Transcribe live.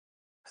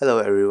Hello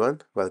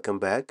everyone, welcome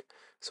back.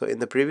 So in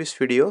the previous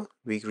video,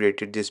 we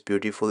created this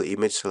beautiful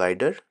image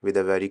slider with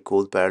a very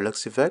cool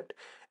parallax effect.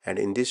 And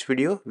in this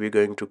video, we're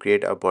going to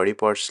create a body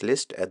parts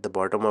list at the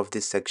bottom of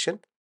this section.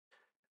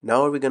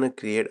 Now we're going to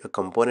create a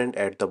component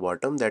at the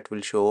bottom that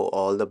will show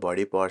all the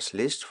body parts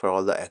list for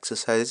all the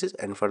exercises.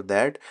 And for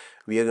that,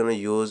 we are going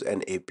to use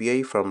an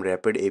API from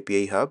Rapid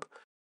API Hub.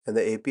 And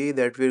the API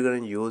that we're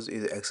going to use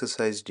is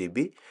exercise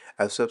DB.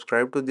 I've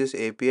subscribed to this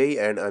API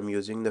and I'm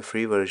using the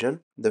free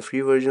version. The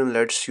free version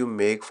lets you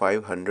make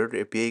 500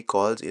 API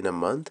calls in a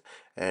month,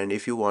 and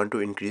if you want to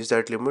increase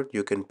that limit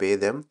you can pay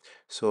them.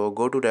 So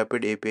go to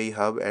Rapid API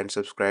Hub and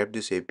subscribe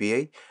this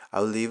API.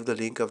 I'll leave the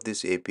link of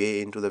this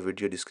API into the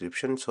video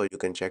description so you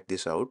can check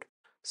this out.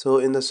 So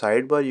in the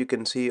sidebar you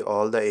can see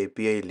all the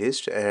API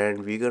list,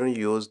 and we're going to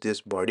use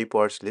this body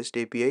parts list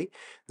API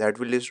that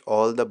will list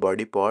all the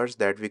body parts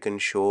that we can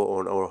show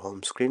on our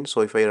home screen.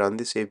 So if I run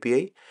this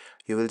API,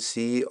 you will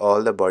see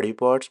all the body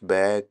parts: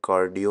 back,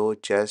 cardio,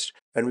 chest,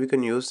 and we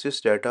can use this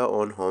data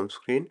on home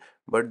screen.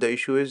 But the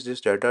issue is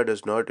this data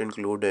does not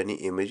include any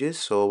images.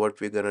 So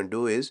what we're gonna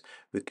do is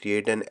we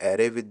create an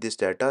array with this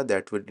data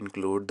that would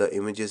include the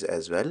images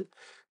as well.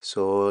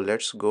 So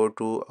let's go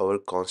to our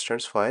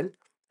constants file,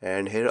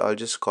 and here I'll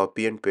just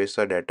copy and paste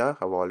the data.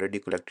 I've already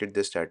collected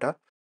this data.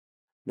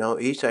 Now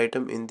each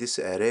item in this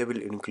array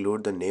will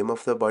include the name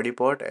of the body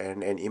part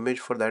and an image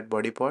for that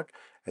body part.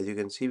 As you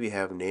can see, we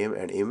have name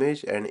and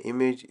image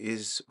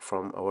is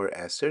from our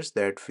assets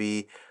that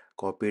we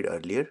copied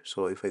earlier.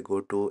 So if I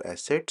go to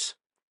assets,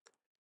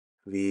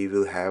 we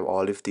will have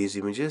all of these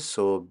images.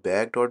 So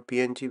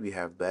back.png, we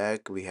have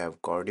back, we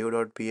have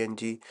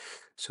cardio.png.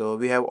 So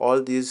we have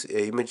all these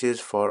images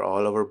for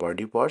all our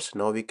body parts.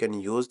 Now we can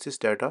use this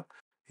data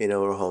in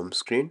our home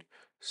screen.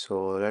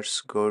 So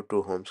let's go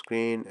to home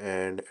screen,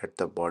 and at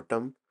the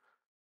bottom,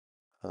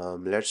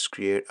 let's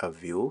create a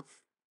view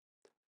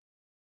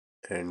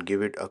and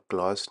give it a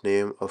class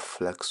name of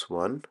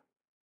flex1.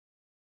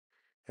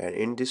 And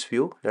in this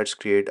view, let's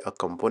create a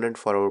component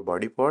for our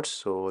body parts.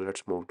 So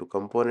let's move to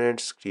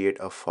components, create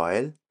a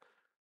file,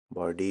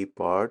 body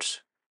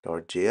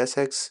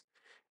parts.jsx,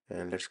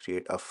 and let's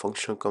create a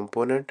functional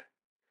component.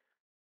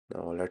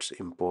 Now let's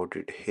import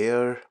it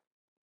here.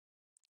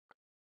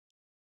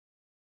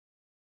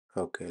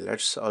 Okay,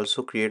 let's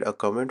also create a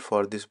comment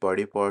for this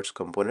body parts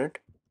component,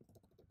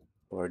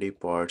 body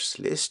parts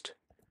list.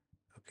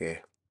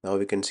 Okay, now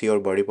we can see our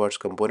body parts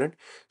component.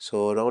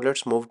 So now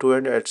let's move to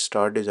it and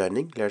start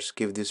designing. Let's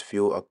give this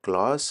view a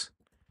class,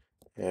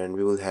 and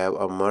we will have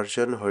a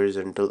margin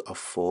horizontal of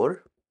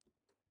 4.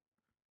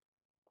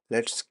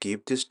 Let's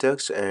keep this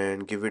text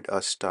and give it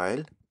a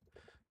style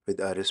with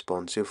a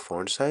responsive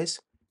font size.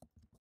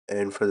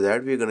 And for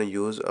that we're going to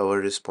use our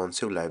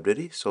responsive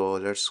library. So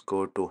let's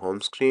go to home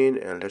screen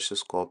and let's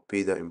just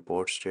copy the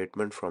import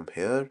statement from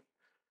here,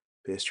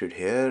 paste it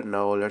here.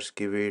 Now let's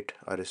give it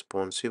a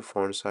responsive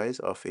font size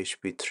of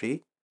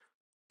HP3.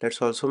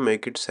 Let's also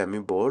make it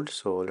semi-bold.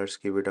 So let's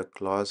give it a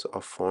class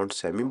of font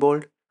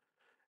semi-bold.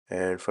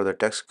 And for the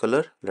text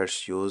color,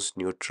 let's use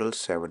neutral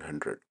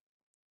 700.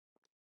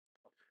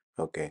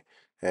 Okay,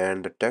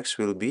 and the text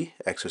will be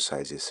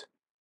exercises.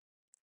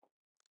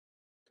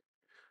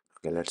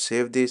 Okay, let's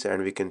save this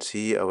and we can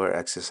see our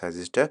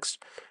exercises text.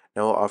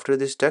 Now after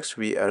this text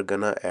we are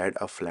gonna add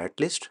a flat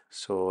list.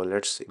 So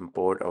let's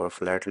import our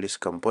flat list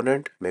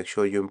component. Make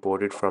sure you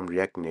import it from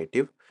React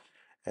Native,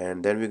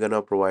 and then we're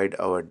gonna provide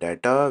our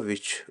data,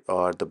 which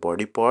are the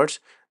body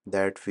parts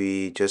that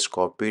we just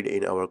copied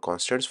in our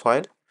constants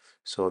file.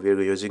 So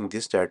we're using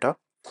this data,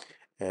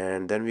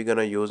 and then we're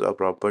gonna use a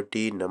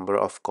property number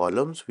of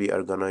columns. We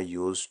are gonna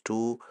use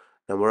two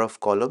number of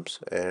columns,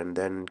 and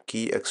then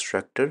key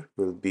extractor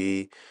will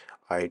be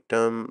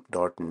item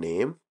dot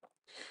name.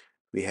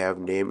 We have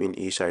name in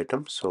each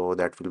item, so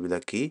that will be the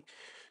key.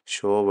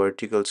 Show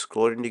vertical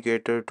scroll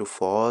indicator to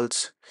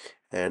false,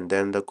 and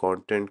then the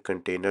content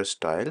container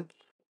style,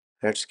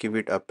 let's give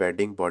it a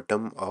padding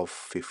bottom of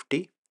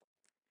 50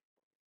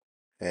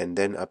 and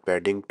then a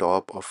padding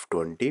top of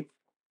 20.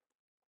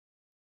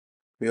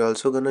 We're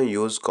also gonna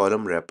use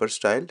column wrapper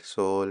style,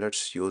 so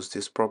let's use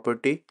this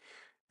property,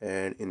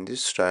 and in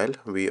this style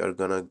we are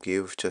gonna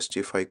give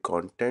justify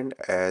content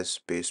as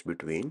space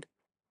between.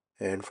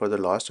 And for the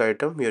last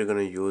item we are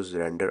gonna use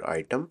render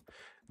item.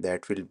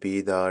 That will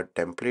be the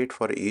template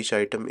for each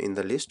item in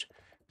the list.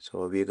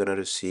 So we're gonna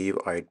receive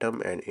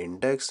item and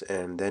index,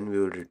 and then we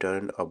will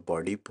return a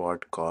body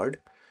part card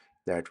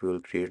that we will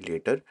create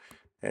later,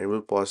 and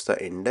we'll pass the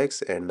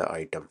index and the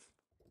item,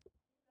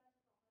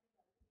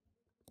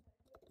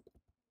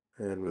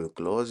 and we'll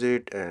close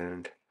it.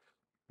 And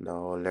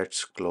now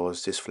let's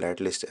close this flat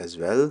list as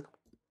well.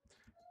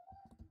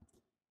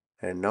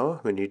 And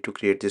now we need to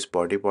create this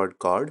body part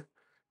card.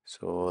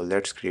 So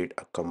let's create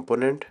a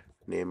component,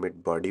 name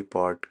it body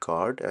part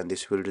card, and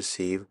this will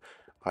receive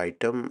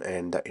item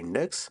and the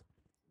index,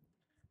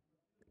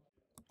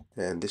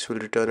 and this will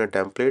return a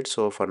template.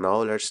 So for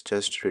now let's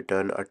just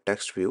return a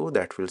text view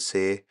that will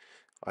say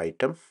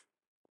item,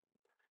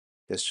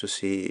 just to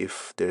see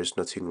if there's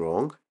nothing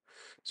wrong.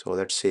 So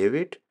let's save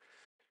it.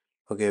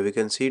 Okay, we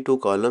can see two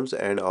columns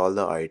and all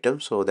the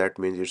items, so that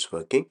means it's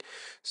working.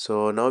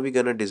 So now we're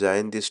gonna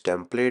design this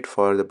template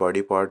for the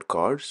body part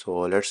card. So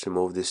let's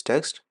remove this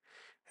text,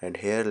 and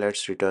here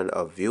let's return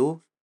a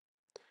view,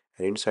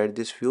 and inside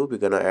this view we're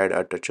gonna add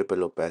a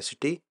touchable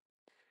opacity,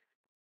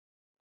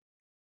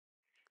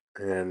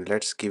 and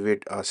let's give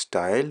it a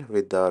style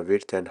with the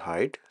width and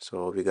height.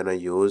 So we're gonna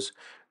use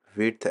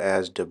width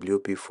as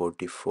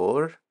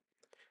WP44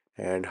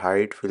 and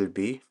height will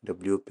be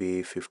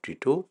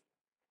WP52,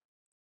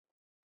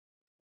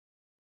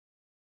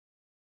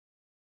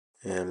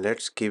 and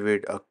let's give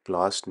it a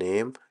class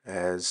name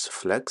as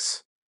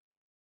flex,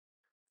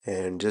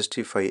 and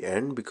justify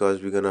end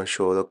because we're gonna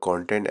show the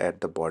content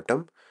at the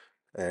bottom,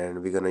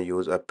 and we're gonna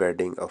use a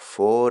padding of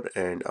 4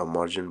 and a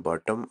margin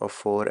bottom of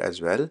 4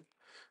 as well.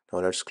 Now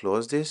let's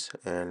close this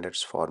and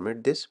let's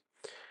format this.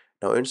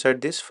 Now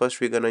inside this, first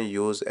we're gonna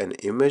use an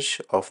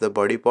image of the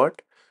body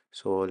part.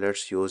 So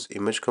let's use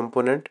image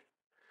component,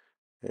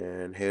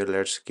 and here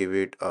let's give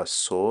it a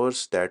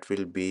source that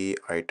will be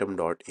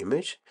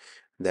item.image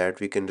that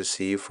we can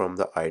receive from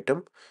the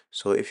item.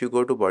 So if you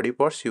go to body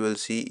parts, you will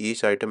see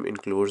each item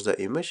includes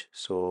the image,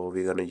 so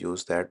we're going to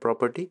use that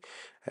property.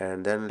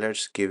 And then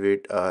let's give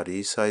it a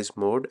resize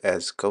mode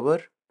as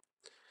cover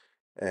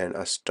and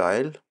a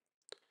style,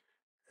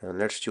 and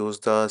let's choose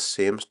the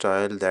same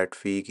style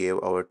that we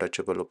gave our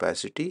touchable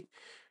opacity,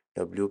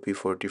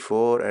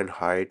 WP44, and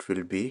height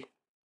will be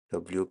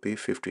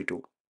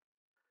WP52.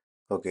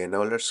 Okay,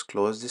 now let's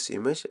close this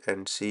image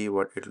and see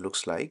what it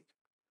looks like.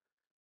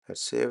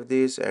 Let's save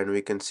this, and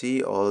we can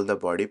see all the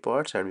body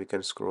parts and we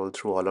can scroll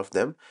through all of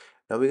them.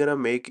 Now we're gonna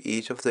make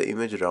each of the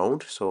image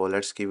round, so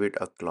let's give it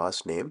a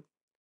class name.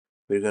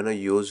 We're gonna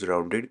use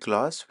rounded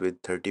class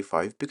with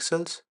 35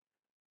 pixels,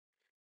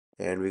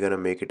 and we're gonna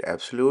make it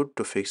absolute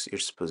to fix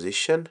its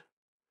position.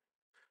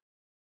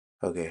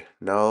 Okay,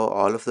 now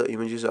all of the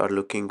images are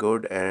looking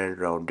good and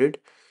rounded.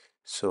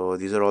 So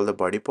these are all the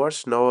body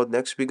parts. Now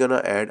next we're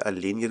gonna add a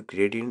linear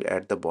gradient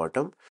at the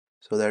bottom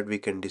so that we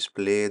can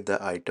display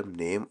the item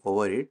name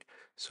over it.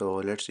 So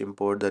let's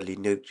import the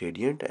linear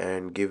gradient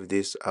and give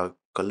this a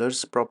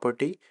colors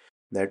property.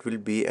 That will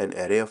be an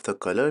array of the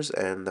colors,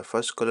 and the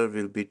first color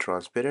will be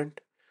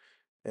transparent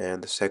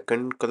and the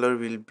second color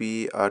will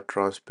be a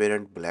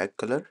transparent black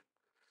color.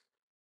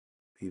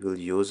 We will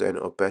use an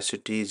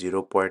opacity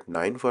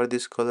 0.9 for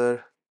this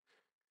color,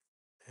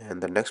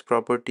 and the next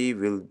property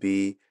will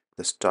be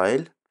the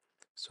style.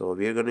 So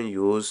we are going to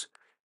use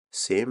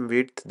same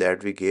width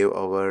that we gave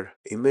our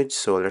image,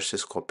 so let's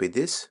just copy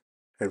this,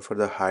 and for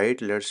the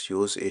height let's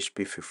use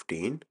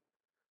HP15.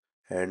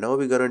 And now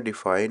we're gonna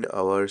define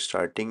our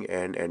starting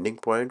and ending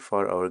point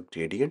for our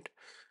gradient.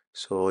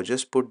 So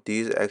just put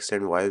these x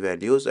and y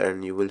values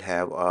and you will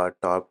have a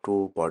top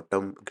to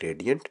bottom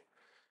gradient.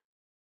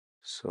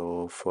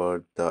 So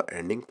for the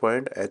ending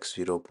point, x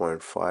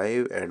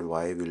 0.5 and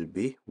y will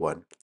be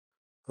 1.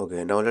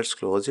 Okay, now let's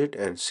close it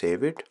and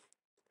save it.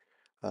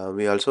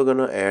 We also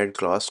gonna add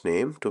class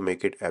name to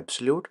make it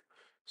absolute.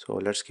 So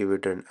let's give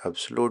it an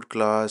absolute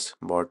class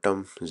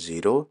bottom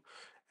 0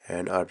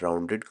 and a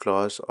rounded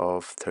class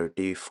of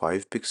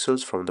 35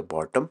 pixels from the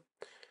bottom.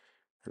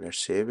 Let's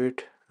save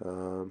it.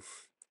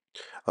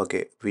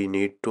 Okay, we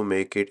need to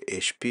make it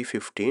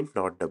HP15,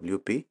 not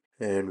WP,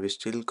 and we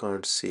still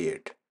can't see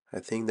it. I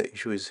think the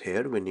issue is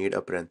here. We need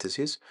a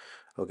parenthesis.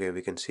 Okay,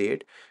 we can see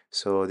it.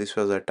 So this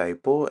was a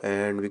typo,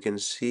 and we can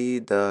see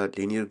the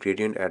linear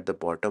gradient at the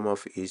bottom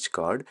of each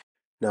card.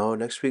 Now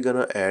next we're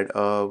gonna add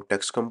a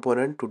text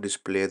component to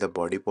display the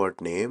body part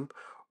name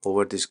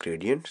over this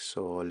gradient.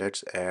 So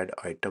let's add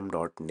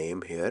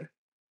item.name here.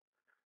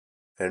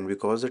 And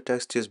because the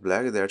text is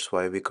black, that's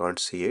why we can't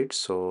see it.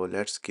 So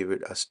let's give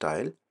it a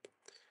style,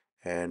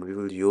 and we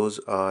will use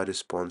a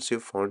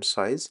responsive font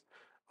size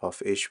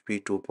of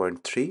HP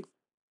 2.3.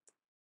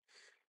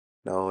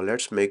 Now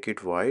let's make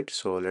it white,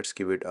 so let's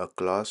give it a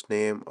class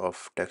name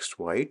of text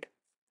white,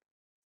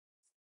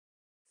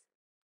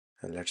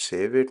 and let's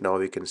save it. Now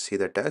we can see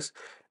the text.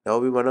 Now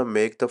we want to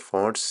make the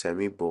font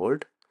semi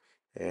bold,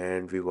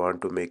 and we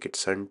want to make it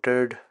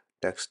centered,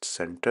 text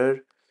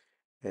center,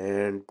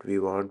 and we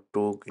want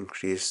to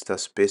increase the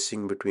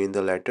spacing between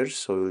the letters,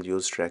 so we'll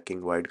use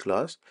tracking white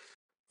class.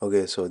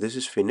 Okay, so this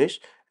is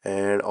finished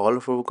and all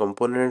of our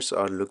components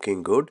are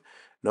looking good.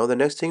 Now the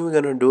next thing we're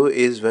gonna do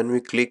is when we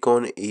click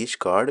on each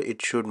card,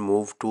 it should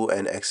move to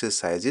an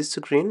exercises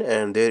screen,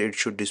 and there it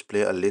should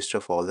display a list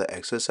of all the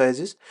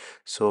exercises.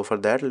 So for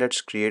that, let's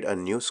create a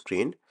new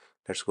screen.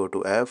 Let's go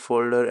to app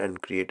folder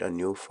and create a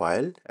new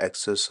file,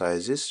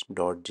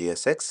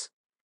 exercises.jsx.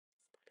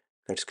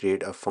 Let's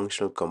create a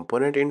functional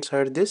component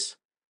inside this.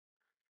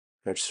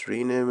 Let's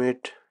rename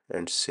it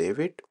and save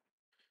it.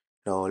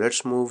 Now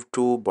let's move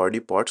to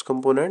body parts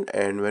component,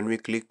 and when we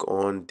click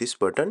on this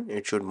button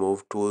it should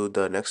move to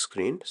the next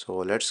screen. So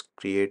let's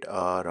create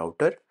a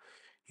router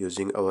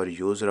using our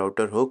use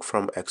router hook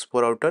from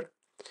Expo router,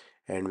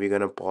 and we're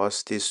gonna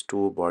pass this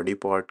to body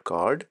part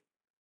card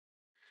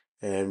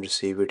and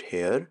receive it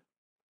here.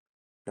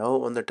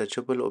 Now on the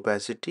touchable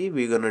opacity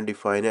we're gonna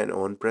define an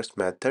onPress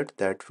method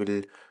that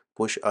will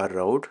push our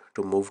route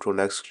to move to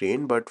next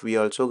screen, but we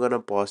also gonna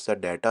pass the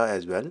data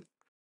as well.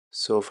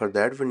 So for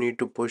that we need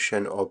to push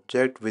an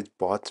object with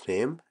path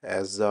name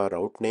as the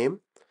route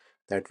name.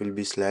 That will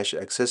be slash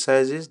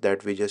exercises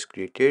that we just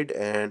created,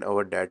 and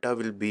our data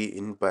will be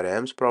in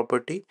params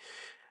property,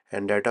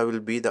 and data will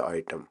be the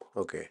item.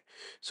 Okay,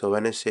 so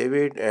when I save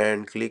it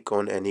and click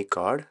on any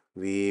card,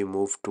 we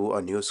move to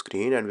a new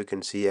screen and we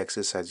can see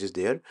exercises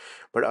there,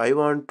 but I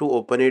want to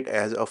open it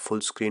as a full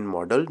screen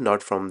model,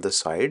 not from the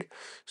side.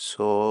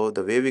 So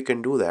the way we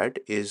can do that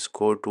is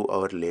go to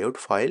our layout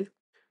file,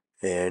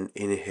 and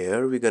in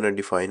here we're gonna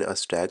define a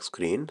stack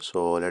screen.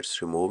 So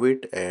let's remove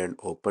it and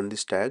open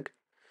this tag,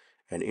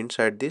 and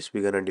inside this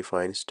we're gonna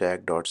define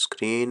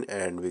stack.screen,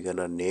 and we're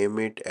gonna name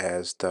it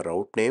as the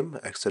route name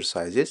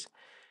exercises,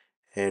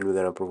 and we're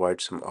gonna provide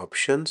some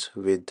options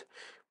with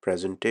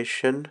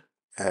presentation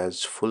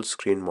as full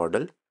screen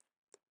model.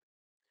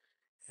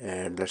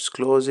 And let's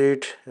close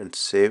it and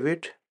save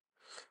it.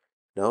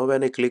 Now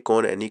when I click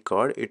on any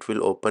card, it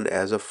will open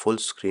as a full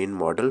screen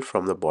model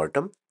from the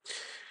bottom.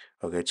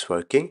 Okay, it's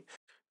working.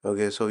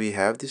 Okay, so we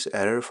have this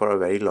error for a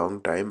very long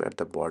time at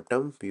the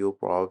bottom. View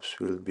props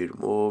will be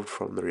removed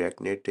from the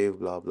React Native,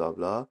 blah blah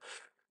blah.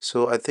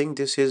 So I think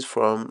this is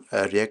from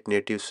a React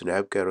Native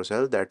Snap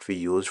carousel that we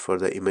used for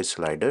the image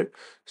slider.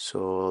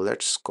 So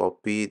let's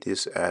copy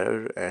this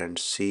error and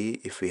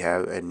see if we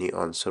have any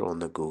answer on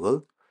the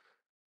Google.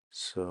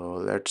 So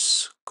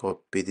let's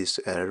copy this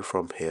error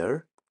from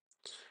here.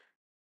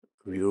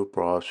 View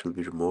props will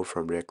be removed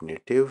from React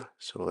Native.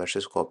 So let's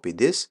just copy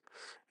this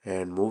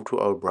and move to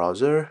our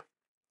browser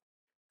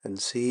and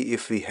see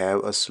if we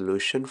have a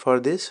solution for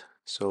this.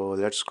 So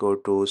let's go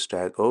to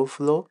Stack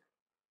Overflow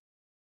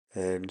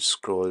and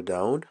scroll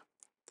down.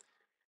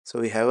 So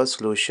we have a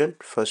solution.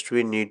 First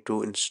we need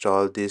to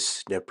install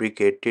this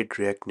deprecated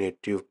React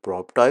Native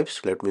prop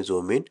types. Let me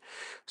zoom in.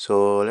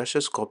 So let's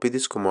just copy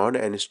this command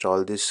and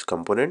install this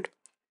component.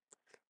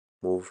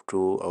 Move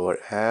to our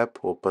app,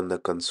 open the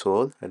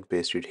console and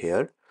paste it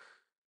here.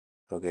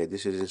 Okay,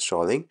 this is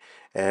installing.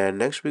 And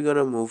next we're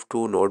gonna move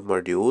to node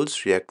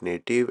modules, React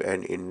Native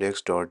and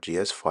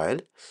index.js file.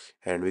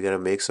 And we're gonna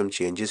make some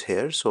changes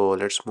here. So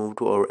let's move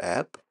to our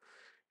app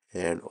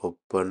and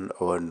open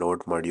our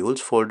node modules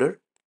folder.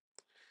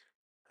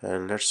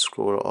 And let's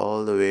scroll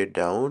all the way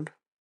down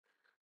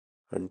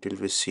until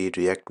we see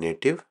React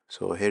Native.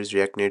 So here's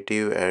React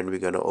Native and we're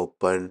gonna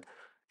open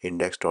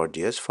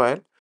index.js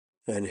file.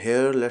 And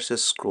here let's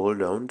just scroll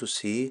down to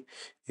see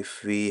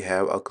if we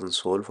have a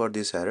console for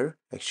this error.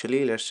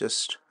 Actually, let's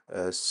just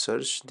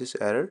search this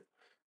error,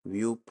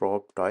 view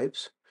prop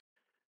types.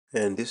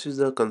 And this is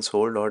the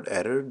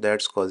console.error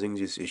that's causing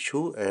this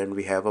issue, and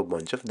we have a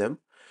bunch of them.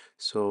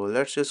 So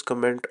let's just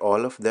comment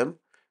all of them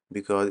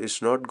because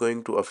it's not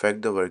going to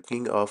affect the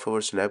working of our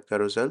snap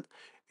carousel.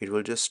 It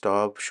will just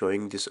stop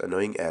showing this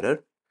annoying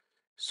error.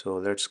 So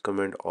let's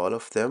comment all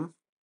of them.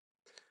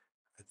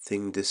 I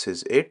think this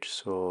is it.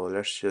 So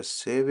let's just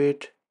save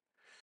it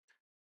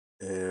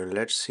and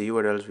let's see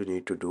what else we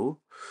need to do.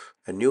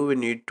 I knew we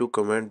need to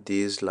comment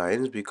these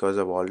lines because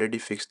I've already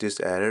fixed this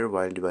error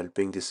while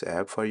developing this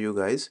app for you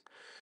guys.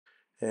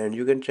 And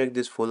you can check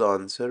this full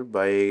answer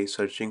by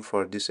searching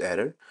for this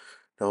error.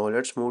 Now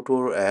let's move to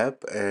our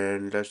app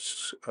and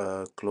let's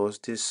close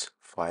this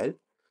file.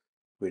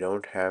 We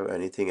don't have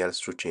anything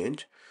else to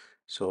change.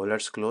 So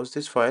let's close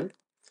this file,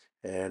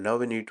 and now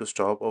we need to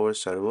stop our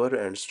server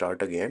and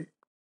start again.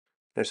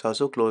 Let's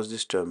also close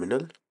this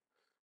terminal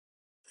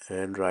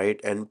and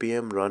write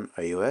npm run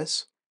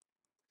ios,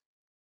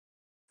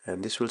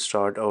 and this will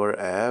start our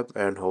app,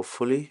 and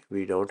hopefully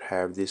we don't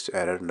have this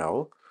error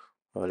now.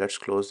 Let's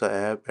close the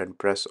app and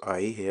press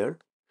I here.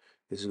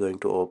 This is going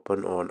to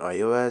open on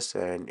iOS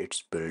and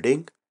it's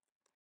building.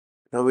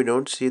 Now we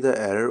don't see the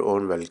error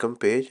on welcome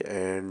page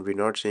and we're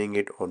not seeing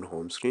it on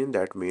home screen.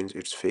 That means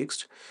it's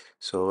fixed.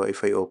 So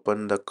if I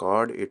open the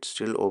card, it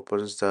still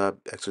opens the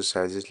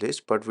exercises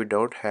list, but we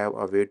don't have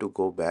a way to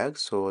go back.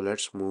 So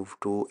let's move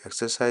to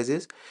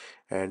exercises,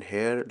 and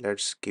here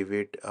let's give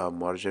it a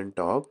margin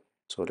top.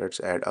 So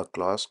let's add a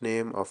class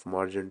name of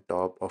margin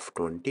top of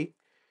 20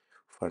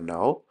 for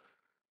now.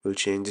 We'll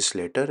change this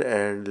later,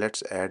 and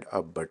let's add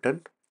a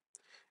button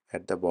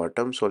at the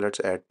bottom. So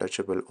let's add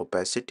touchable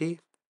opacity,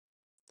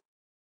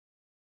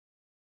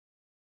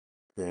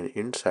 and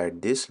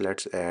inside this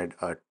let's add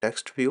a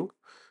text view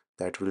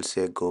that will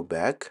say go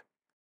back.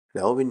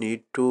 Now we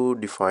need to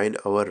define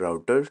our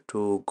router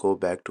to go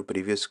back to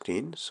previous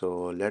screen.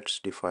 So let's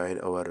define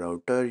our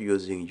router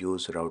using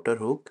use router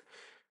hook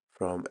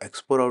from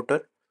Expo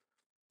router,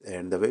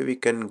 and the way we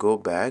can go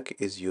back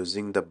is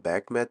using the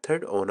back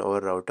method on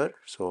our router.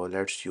 So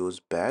let's use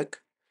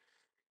back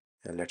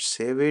and let's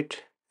save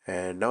it,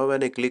 and now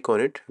when I click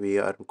on it we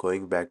are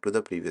going back to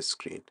the previous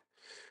screen.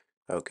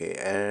 Okay,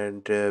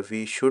 and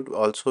we should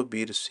also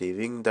be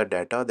receiving the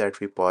data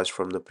that we paused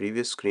from the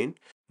previous screen.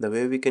 The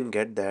way we can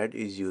get that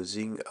is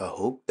using a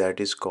hook that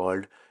is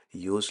called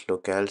use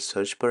locale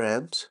search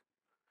params.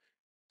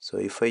 So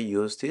if I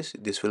use this,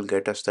 this will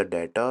get us the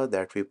data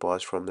that we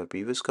paused from the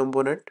previous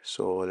component.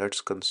 So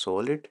let's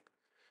console it,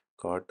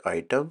 got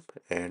item,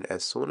 and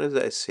as soon as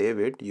I save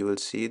it, you will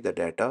see the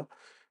data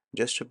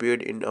just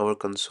appeared in our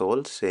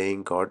console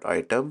saying got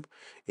item,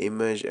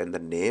 image, and the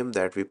name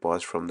that we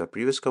passed from the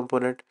previous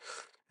component.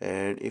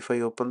 And if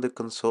I open the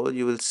console,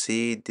 you will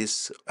see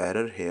this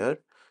error here.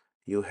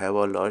 You have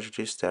a large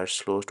list that's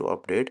slow to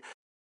update.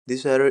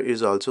 This error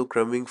is also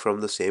coming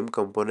from the same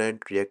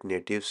component React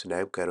Native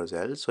Snap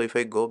Carousel. So if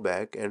I go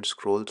back and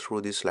scroll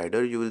through this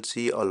slider, you will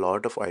see a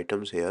lot of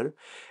items here,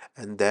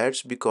 and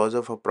that's because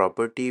of a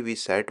property we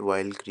set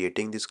while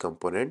creating this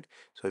component.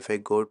 So if I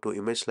go to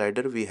image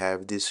slider, we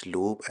have this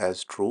loop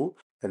as true,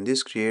 and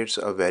this creates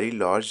a very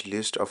large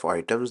list of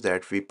items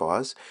that we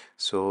pass.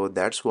 So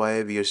that's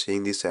why we are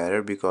seeing this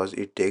error, because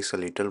it takes a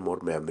little more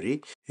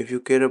memory. If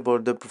you care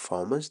about the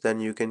performance, then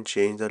you can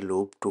change the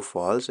loop to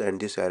false and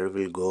this error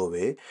will go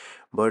away,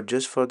 but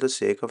just for the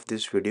sake of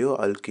this video,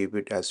 I'll keep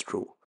it as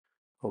true.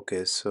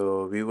 Okay,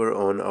 so we were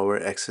on our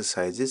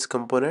exercises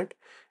component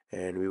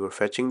and we were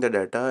fetching the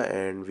data,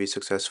 and we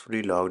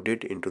successfully logged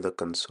it into the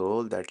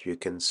console that you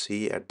can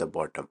see at the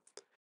bottom.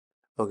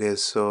 Okay,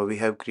 so we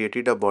have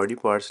created a body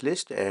parts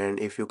list, and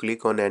if you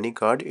click on any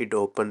card, it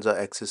opens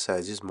the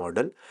exercises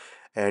model.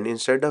 And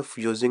instead of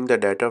using the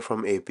data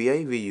from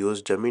API, we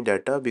use dummy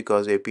data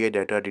because API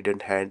data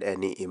didn't had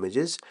any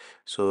images.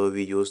 So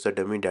we use the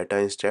dummy data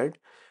instead.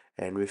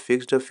 And we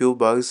fixed a few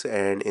bugs,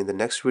 and in the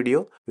next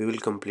video we will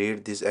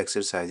complete this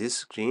exercises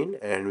screen,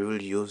 and we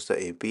will use the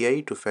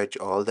API to fetch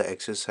all the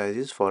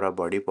exercises for our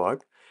body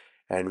part,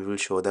 and we will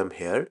show them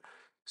here.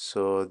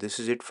 So this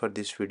is it for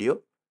this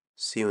video.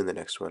 See you in the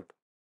next one.